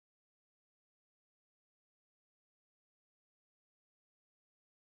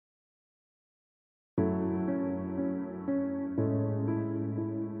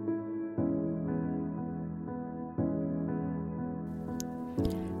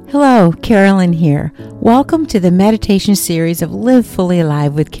Hello, Carolyn here. Welcome to the meditation series of Live Fully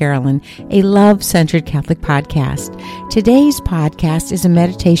Alive with Carolyn, a love-centered Catholic podcast. Today's podcast is a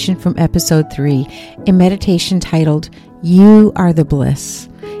meditation from episode 3, a meditation titled, You Are The Bliss.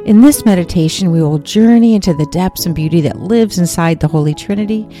 In this meditation, we will journey into the depths and beauty that lives inside the Holy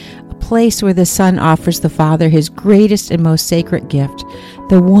Trinity, a place where the Son offers the Father his greatest and most sacred gift,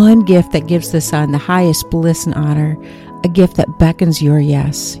 the one gift that gives the Son the highest bliss and honor, a gift that beckons your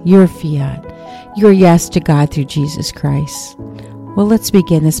yes, your fiat, your yes to God through Jesus Christ. Well, let's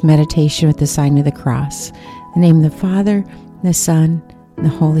begin this meditation with the sign of the cross. In the name of the Father, the Son, and the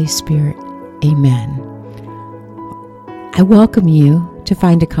Holy Spirit. Amen. I welcome you to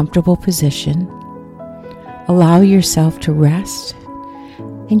find a comfortable position. Allow yourself to rest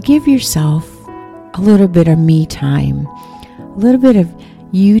and give yourself a little bit of me time, a little bit of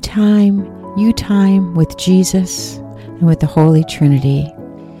you time with Jesus and with the Holy Trinity.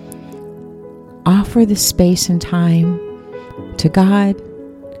 Offer the space and time to God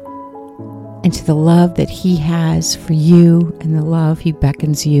and to the love that He has for you and the love He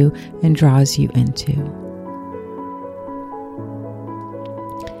beckons you and draws you into.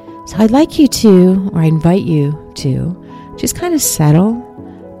 So I invite you to just kind of settle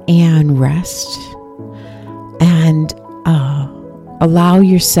and rest and allow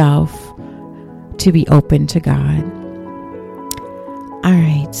yourself to be open to God. All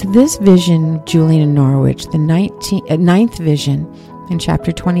right, so this vision, Julian of Norwich, the ninth vision in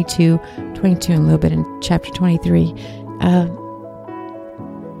chapter 22, and a little bit in chapter 23,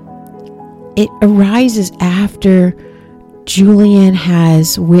 it arises after Julian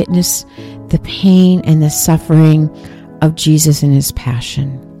has witnessed the pain and the suffering of Jesus in his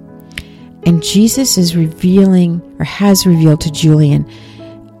passion. And Jesus is revealing, or has revealed to Julian,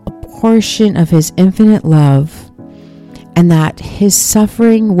 a portion of his infinite love, and that his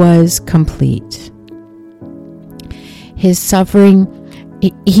suffering was complete. His suffering,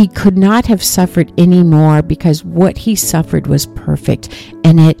 he could not have suffered anymore because what he suffered was perfect,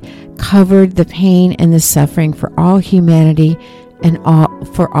 and it covered the pain and the suffering for all humanity and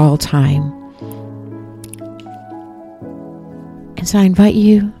for all time. And so I invite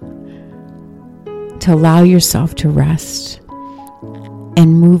you to allow yourself to rest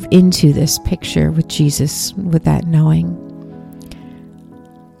and move into this picture with Jesus, with that knowing.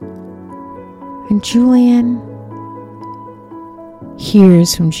 And Julian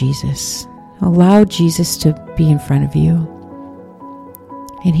hears from Jesus. Allow Jesus to be in front of you.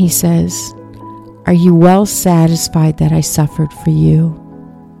 And he says, "Are you well satisfied that I suffered for you?"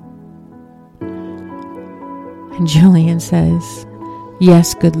 And Julian says,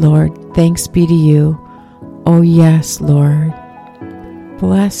 "Yes, good Lord, thanks be to you. Oh yes, Lord.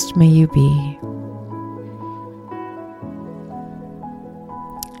 Blessed may you be."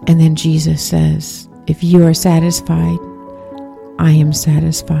 And then Jesus says, "If you are satisfied, I am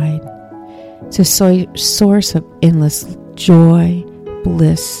satisfied." It's a source of endless joy,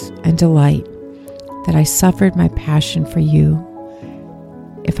 bliss, and delight that I suffered my passion for you.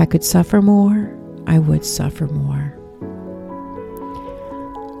 If I could suffer more, I would suffer more.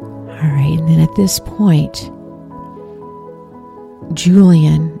 All right, and then at this point,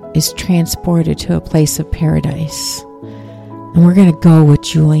 Julian is transported to a place of paradise. And we're going to go with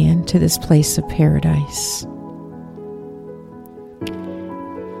Julian to this place of paradise.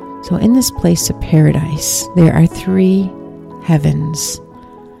 So in this place of paradise, there are 3 heavens.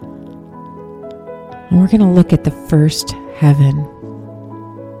 And we're going to look at the first heaven,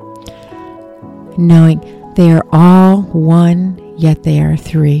 knowing they are all one, yet they are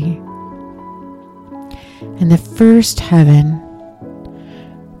 3. And the first heaven,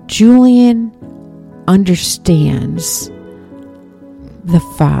 Julian understands the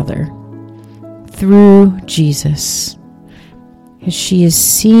Father through Jesus, as she is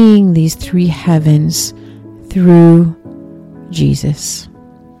seeing these 3 heavens through Jesus.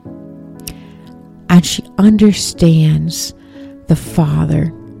 And she understands the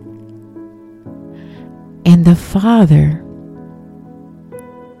Father. And the Father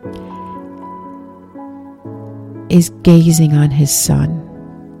is gazing on his Son.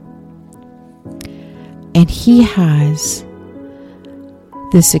 And he has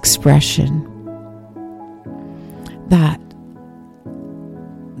this expression that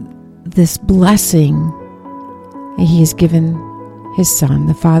this blessing he has given his Son,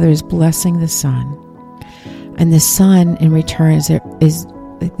 the Father is blessing the Son, and the Son in return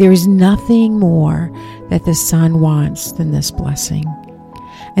there is nothing more that the Son wants than this blessing,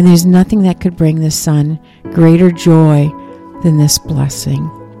 and there's nothing that could bring the Son greater joy than this blessing.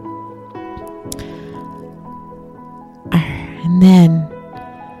 And then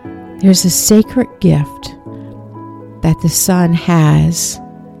There's a sacred gift that the Son has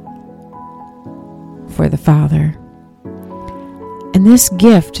for the Father. And this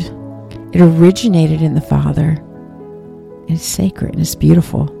gift, it originated in the Father. It's sacred and it's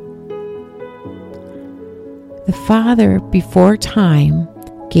beautiful. The Father, before time,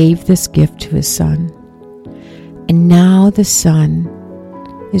 gave this gift to His Son. And now the Son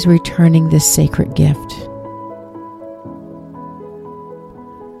is returning this sacred gift.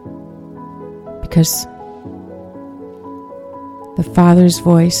 Because the Father's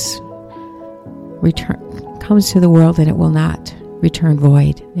voice comes to the world and it will not return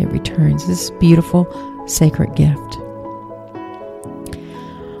void. It returns this beautiful, sacred gift.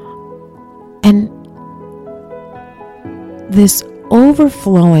 And there's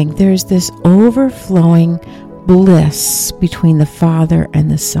this overflowing bliss between the Father and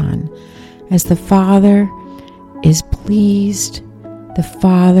the Son. As the Father is pleased, the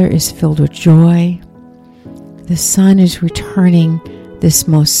Father is filled with joy, the Son is returning this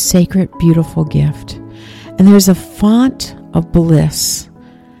most sacred, beautiful gift. And there's a font of bliss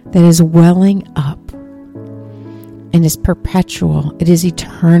that is welling up and is perpetual. It is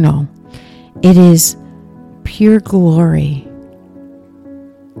eternal. It is pure glory.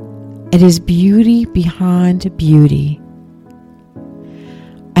 It is beauty beyond beauty.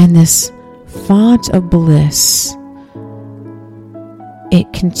 And this font of bliss,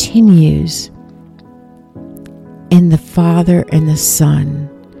 it continues in the Father and the Son.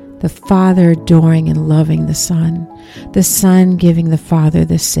 The Father adoring and loving the Son giving the Father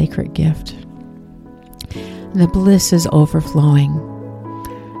this sacred gift. And the bliss is overflowing.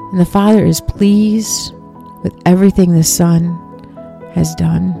 And the Father is pleased with everything the Son has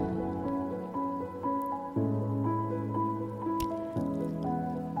done.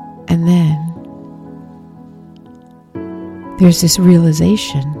 And then there's this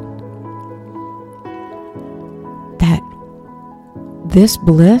realization that this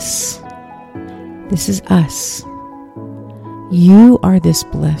bliss, this is us. You are this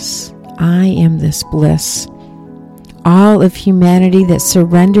bliss. I am this bliss. All of humanity that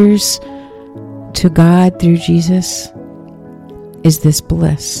surrenders to God through Jesus is this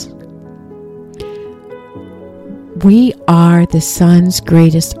bliss. We are the Son's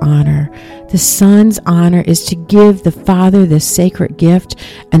greatest honor. The Son's honor is to give the Father this sacred gift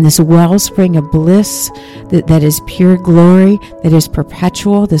and this wellspring of bliss that is pure glory, that is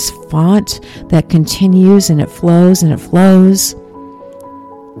perpetual, this font that continues and it flows and it flows.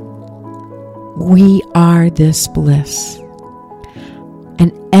 We are this bliss.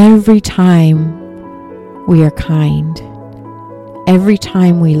 And every time we are kind, every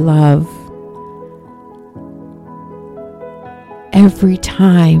time we love, every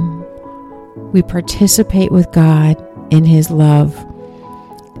time we participate with God in His love,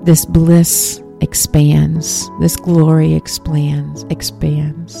 this bliss expands, this glory expands.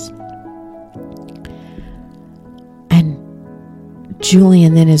 And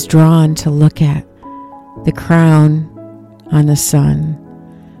Julian then is drawn to look at the crown on the Son.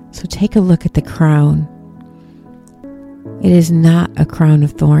 So take a look at the crown. It is not a crown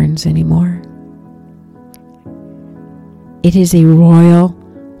of thorns anymore. It is a royal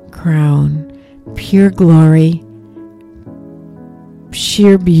crown, pure glory,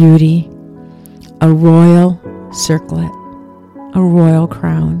 sheer beauty, a royal circlet, a royal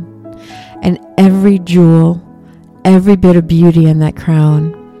crown. And every jewel, every bit of beauty in that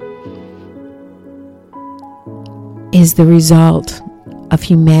crown is the result of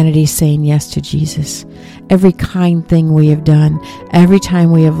humanity saying yes to Jesus. Every kind thing we have done, every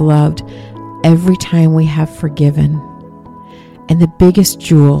time we have loved, every time we have forgiven. And the biggest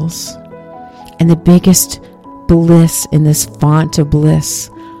jewels and the biggest bliss in this font of bliss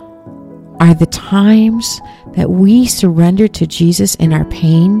are the times that we surrender to Jesus in our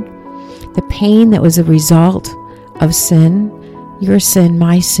pain, the pain that was a result of sin, your sin,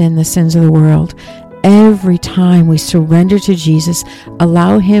 my sin, the sins of the world. Every time we surrender to Jesus,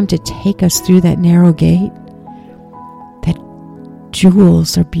 allow Him to take us through that narrow gate, that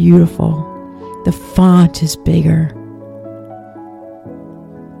jewels are beautiful. The font is bigger.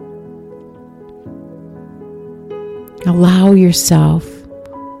 Allow yourself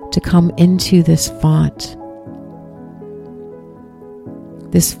to come into this font.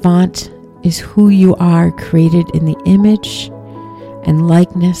 This font is who you are, created in the image and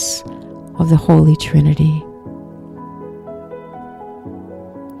likeness of the Holy Trinity.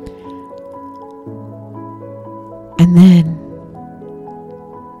 And then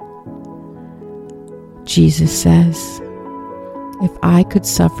Jesus says, if I could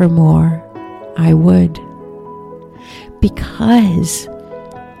suffer more, I would. Because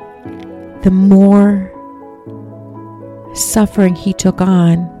the more suffering he took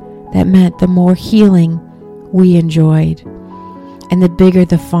on, that meant the more healing we enjoyed. And the bigger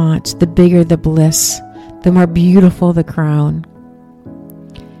the font, the bigger the bliss, the more beautiful the crown.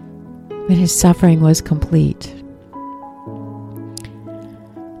 But his suffering was complete.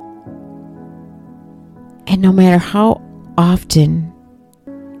 And no matter how often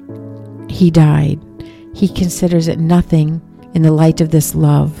he died, he considers it nothing in the light of this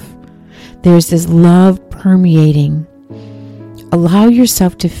love. There's this love permeating. Allow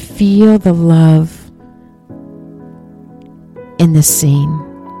yourself to feel the love in the scene.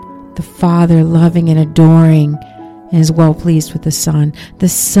 The Father loving and adoring and is well pleased with the Son. The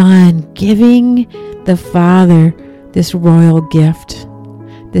Son giving the Father this royal gift,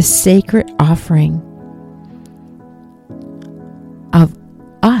 this sacred offering of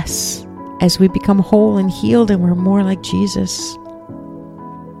us as we become whole and healed and we're more like Jesus.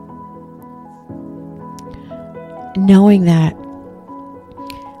 Knowing that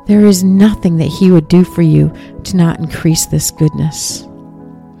there is nothing that he would do for you to not increase this goodness.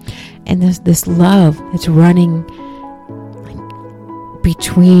 And this love that's running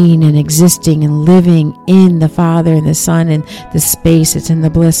between and existing and living in the Father and the Son and the space that's in the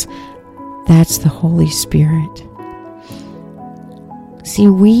bliss, that's the Holy Spirit. See,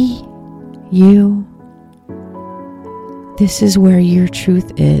 you, this is where your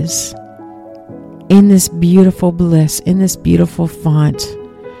truth is. In this beautiful bliss, in this beautiful font,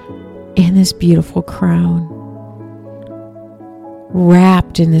 in this beautiful crown,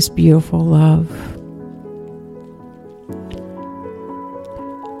 wrapped in this beautiful love.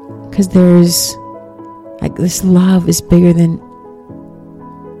 Because there's, like, this love is bigger than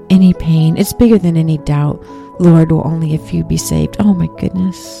any pain. It's bigger than any doubt. Lord, will only a few be saved? Oh my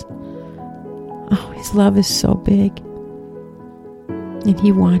goodness. Oh, his love is so big. And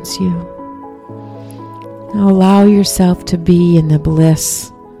he wants you. Now allow yourself to be in the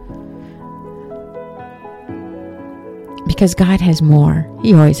bliss. Because God has more.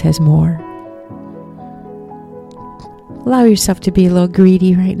 He always has more. Allow yourself to be a little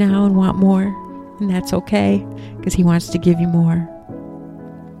greedy right now and want more. And that's okay, because he wants to give you more.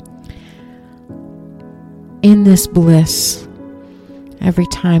 In this bliss, every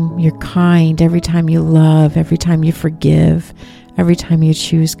time you're kind, every time you love, every time you forgive, every time you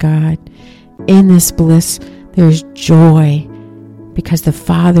choose God, in this bliss, there's joy because the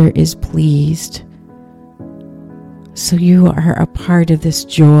Father is pleased. So you are a part of this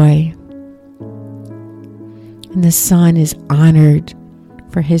joy. And the Son is honored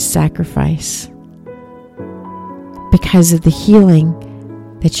for his sacrifice because of the healing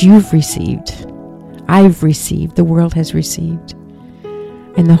that you've received. I've received, the world has received.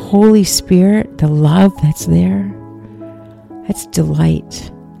 And the Holy Spirit, the love that's there, that's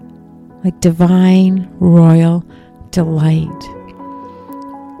delight. Like divine, royal delight.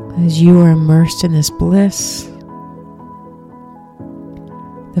 As you are immersed in this bliss,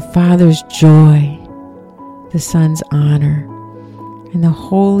 the Father's joy, the Son's honor, and the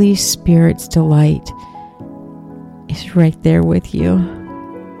Holy Spirit's delight is right there with you.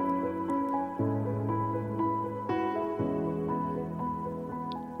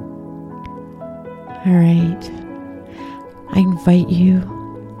 All right. I invite you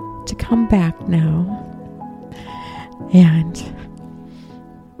to come back now. And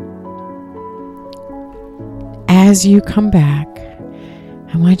as you come back,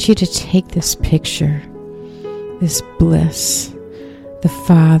 I want you to take this picture, this bliss, the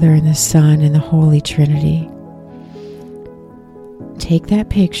Father and the Son and the Holy Trinity. Take that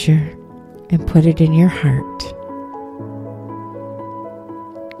picture and put it in your heart.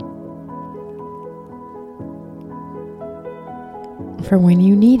 For when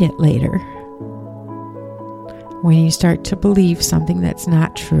you need it later, when you start to believe something that's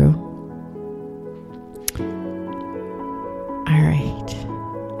not true. All right.